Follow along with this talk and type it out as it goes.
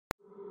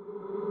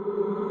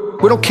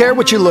We don't care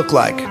what you look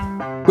like.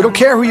 We don't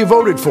care who you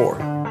voted for,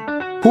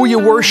 who you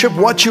worship,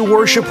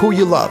 who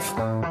you love.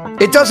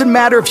 It doesn't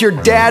matter if your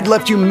dad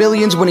left you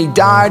millions when he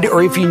died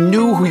or if you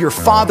knew who your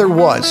father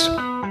was.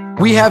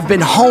 We have been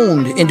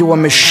honed into a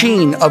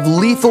machine of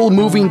lethal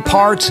moving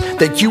parts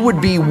that you would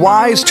be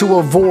wise to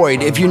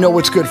avoid if you know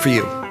what's good for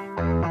you.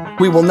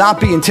 We will not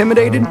be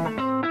intimidated.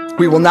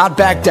 We will not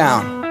back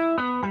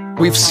down.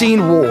 We've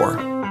seen war.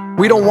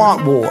 We don't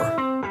want war.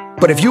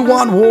 But if you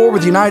want war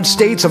with the United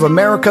States of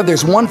America,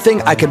 there's one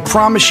thing I can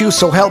promise you,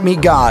 so help me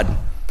God.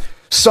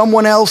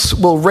 Someone else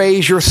will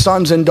raise your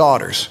sons and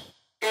daughters.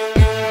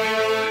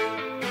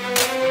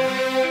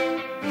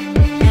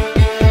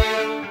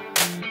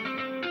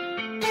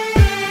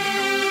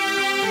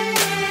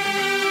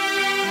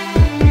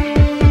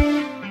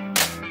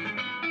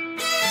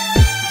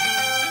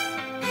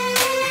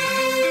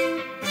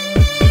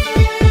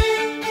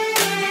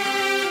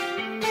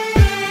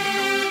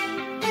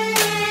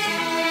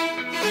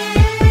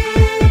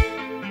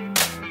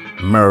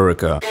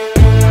 America.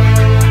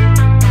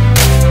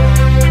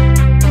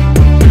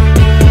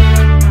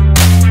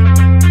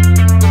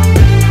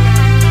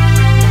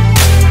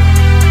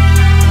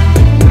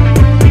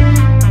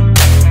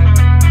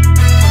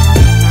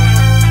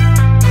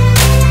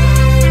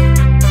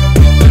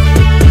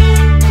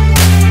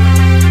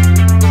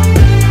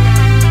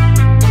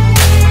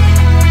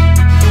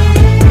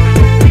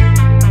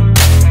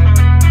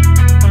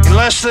 In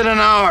less than an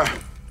hour,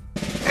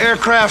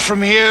 aircraft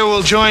from here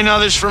will join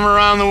others from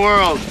around the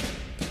world.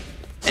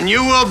 And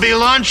you will be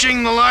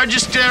launching the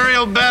largest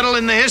aerial battle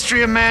in the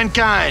history of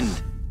mankind.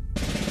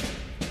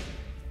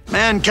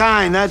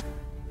 Mankind, that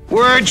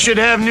word should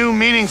have new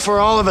meaning for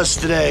all of us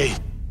today.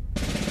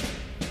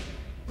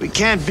 We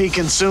can't be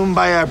consumed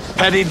by our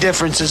petty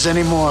differences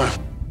anymore.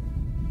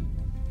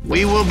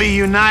 We will be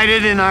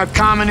united in our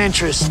common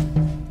interest.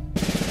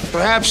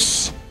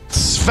 Perhaps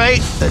it's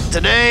fate that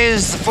today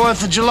is the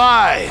 4th of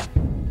July,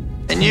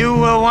 and you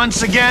will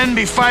once again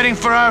be fighting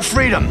for our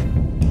freedom.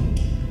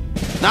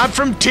 Not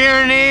from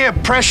tyranny,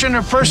 oppression,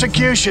 or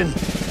persecution,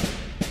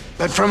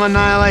 but from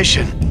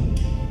annihilation.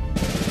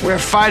 We're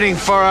fighting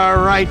for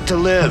our right to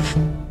live,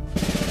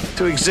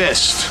 to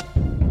exist.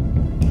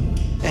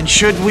 And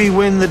should we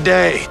win the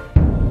day,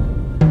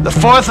 the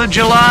 4th of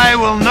July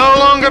will no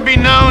longer be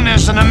known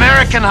as an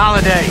American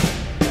holiday,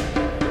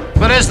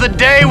 but as the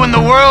day when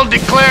the world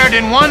declared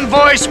in one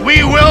voice,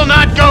 we will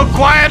not go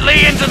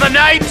quietly into the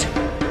night.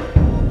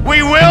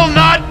 We will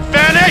not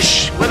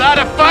vanish without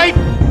a fight.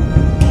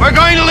 We're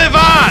going to live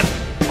on.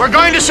 We're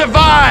going to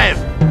survive.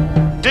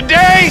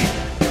 Today,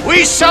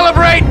 we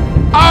celebrate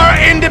our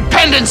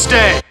Independence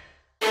Day.